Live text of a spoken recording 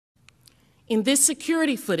In this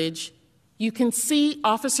security footage, you can see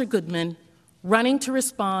Officer Goodman running to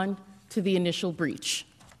respond to the initial breach.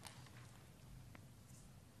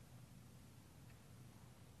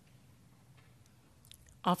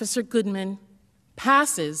 Officer Goodman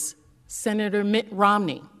passes Senator Mitt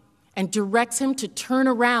Romney and directs him to turn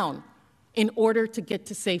around in order to get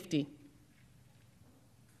to safety.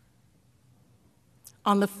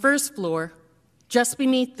 On the first floor, just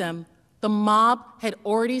beneath them, the mob had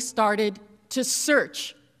already started to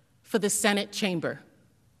search for the Senate chamber.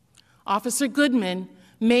 Officer Goodman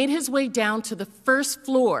made his way down to the first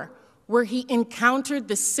floor, where he encountered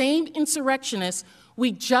the same insurrectionists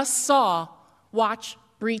we just saw watch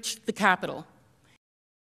breach the Capitol.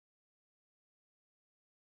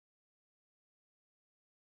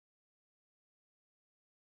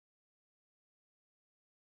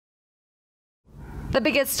 The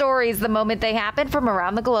biggest stories the moment they happen from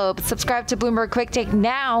around the globe. Subscribe to Bloomberg Quick Take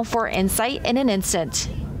now for insight in an instant.